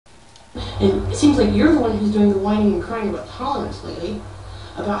And it seems like you're the one who's doing the whining and crying about tolerance lately,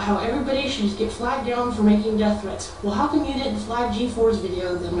 about how everybody should just get flagged down for making death threats. Well, how come you didn't flag G4's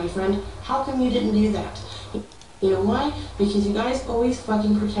video then, my friend? How come you didn't do that? You know why? Because you guys always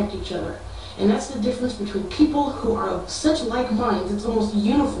fucking protect each other. And that's the difference between people who are of such like minds, it's almost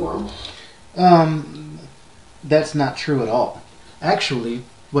uniform. That's not true at all. Actually,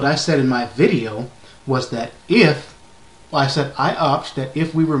 what I said in my video was that I opt that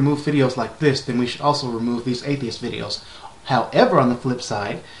if we remove videos like this, then we should also remove these atheist videos. However, on the flip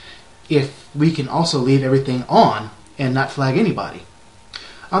side, if we can also leave everything on and not flag anybody.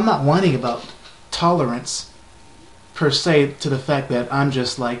 I'm not whining about tolerance per se to the fact that I'm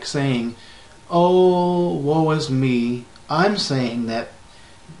just like saying, oh, woe is me. I'm saying that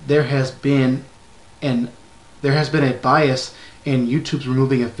there has been a bias in YouTube's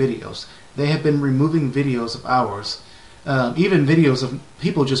removing of videos. They have been removing videos of ours, even videos of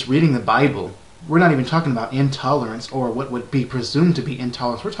people just reading the Bible. We're not even talking about intolerance or what would be presumed to be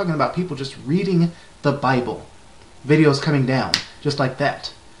intolerance. We're talking about people just reading the Bible. Videos coming down, just like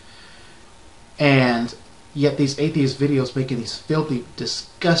that. And yet these atheist videos making these filthy,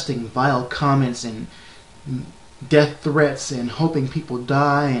 disgusting, vile comments and death threats and hoping people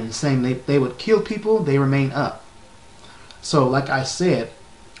die and saying they would kill people, they remain up. So like I said,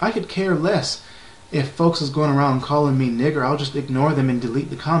 I could care less if folks is going around calling me nigger. I'll just ignore them and delete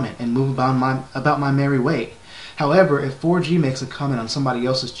the comment and move about my merry way. However, if 4G makes a comment on somebody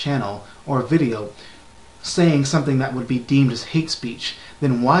else's channel or video saying something that would be deemed as hate speech,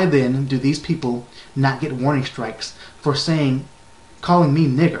 then why then do these people not get warning strikes for calling me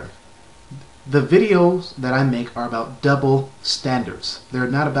nigger? The videos that I make are about double standards. They're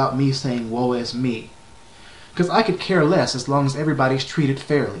not about me saying woe is me. Because I could care less as long as everybody's treated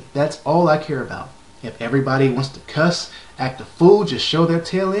fairly. That's all I care about. If everybody wants to cuss, act a fool, just show their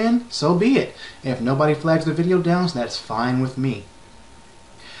tail end, so be it. If nobody flags the video down, that's fine with me.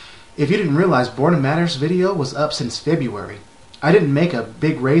 If you didn't realize, Born of Matters video was up since February. I didn't make a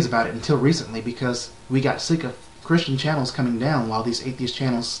big raise about it until recently because we got sick of Christian channels coming down while these atheist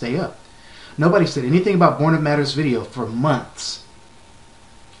channels stay up. Nobody said anything about Born of Matters video for months.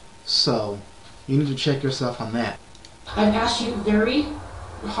 So, you need to check yourself on that. I've asked you very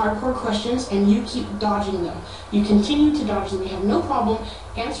hardcore questions and you keep dodging them. You continue to dodge them. You have no problem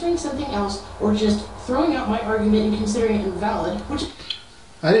answering something else or just throwing out my argument and considering it invalid, which...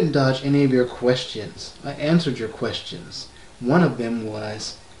 I didn't dodge any of your questions. I answered your questions. One of them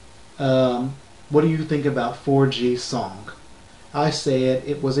was, what do you think about 4G's song? I said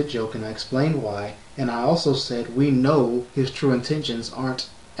it was a joke and I explained why, and I also said we know his true intentions aren't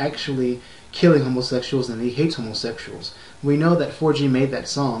actually killing homosexuals and he hates homosexuals. We know that 4G made that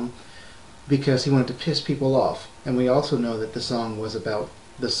song because he wanted to piss people off, and we also know that the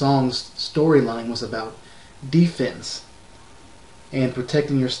song's storyline was about defense and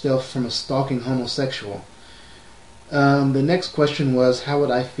protecting yourself from a stalking homosexual. The next question was, how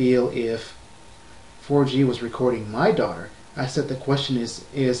would I feel if 4G was recording my daughter? I said the question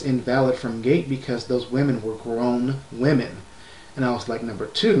is invalid from gate because those women were grown women. And I was like, number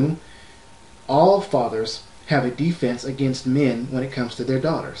two, all fathers have a defense against men when it comes to their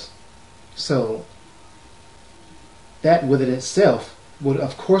daughters. So that within itself would,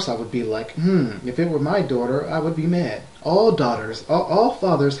 of course, I would be like, if it were my daughter, I would be mad. All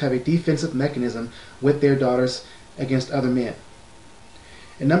fathers have a defensive mechanism with their daughters against other men.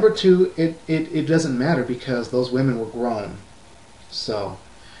 And number two, it doesn't matter because those women were grown. So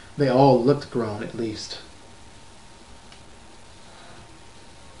they all looked grown, at least.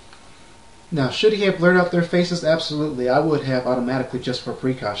 Now, should he have blurred out their faces? Absolutely. I would have automatically just for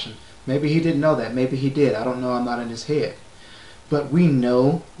precaution. Maybe he didn't know that. Maybe he did. I don't know. I'm not in his head. But we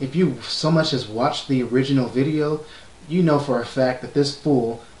know, if you so much as watched the original video, you know for a fact that this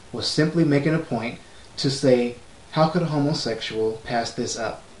fool was simply making a point to say, how could a homosexual pass this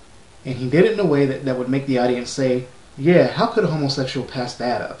up? And he did it in a way that would make the audience say, yeah, how could a homosexual pass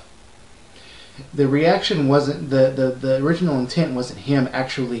that up? The reaction wasn't, the original intent wasn't him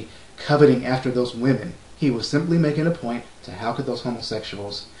actually coveting after those women. He was simply making a point to how could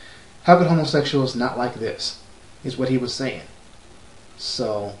homosexuals not like this, is what he was saying.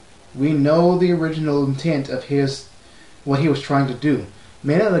 So, we know the original intent of what he was trying to do.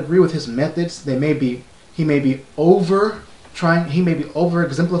 May not agree with his methods. He may be over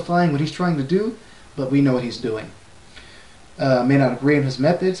exemplifying what he's trying to do, but we know what he's doing. May not agree on his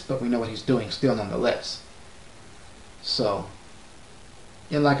methods, but we know what he's doing still nonetheless. So,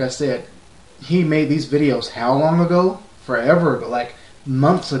 and like I said, he made these videos how long ago? Forever ago, like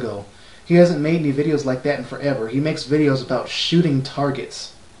months ago. He hasn't made any videos like that in forever. He makes videos about shooting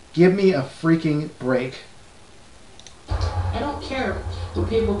targets. Give me a freaking break. I don't care what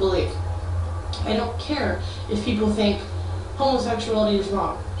people believe. I don't care if people think homosexuality is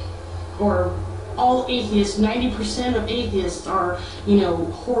wrong, or all atheists, 90% of atheists are,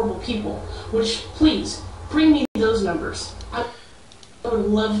 horrible people. Which, please, bring me those numbers. I would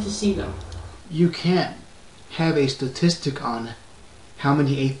love to see them. You can't have a statistic on how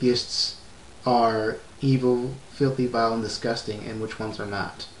many atheists are evil, filthy, vile, and disgusting, and which ones are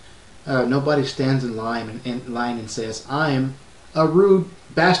not. Nobody stands in line and says, I'm a rude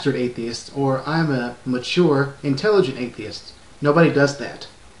bastard atheist, or I'm a mature, intelligent atheist. Nobody does that.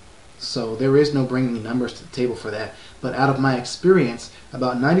 So there is no bringing numbers to the table for that. But out of my experience,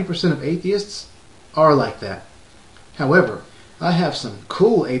 about 90% of atheists are like that. However, I have some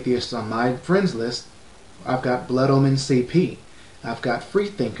cool atheists on my friends list. I've got Blood Omen CP. I've got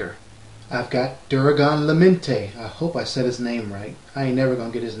Freethinker. I've got Duragon Lamente. I hope I said his name right. I ain't never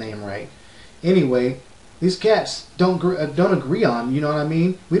gonna get his name right. Anyway, these cats don't agree on, you know what I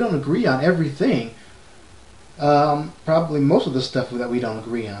mean? We don't agree on everything. Probably most of the stuff that we don't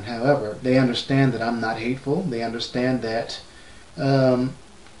agree on. However, they understand that I'm not hateful. They understand that that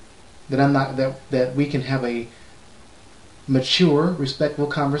we can have a mature, respectful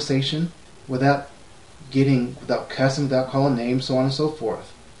conversation without cussing, without calling names, so on and so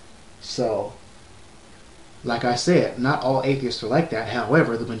forth. So, like I said, not all atheists are like that.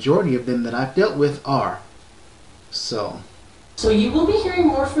 However, the majority of them that I've dealt with are. So you will be hearing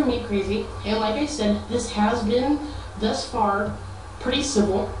more from me, Crazy. And like I said, this has been, thus far, pretty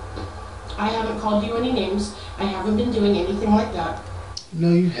civil. I haven't called you any names. I haven't been doing anything like that. No,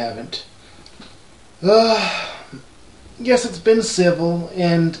 you haven't. Yes, it's been civil,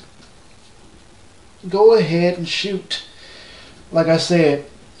 and go ahead and shoot. Like I said,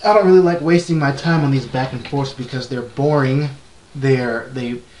 I don't really like wasting my time on these back and forths because they're boring. They're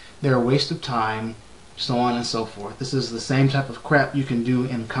a waste of time, so on and so forth. This is the same type of crap you can do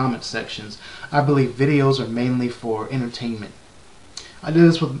in comment sections. I believe videos are mainly for entertainment. I did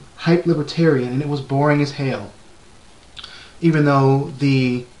this with Hype Libertarian, and it was boring as hell. Even though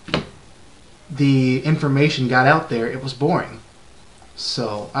the information got out there, it was boring.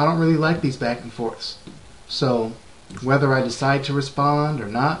 So I don't really like these back and forths. So whether I decide to respond or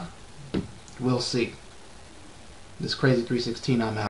not, we'll see. This Crazy 316, I'm out.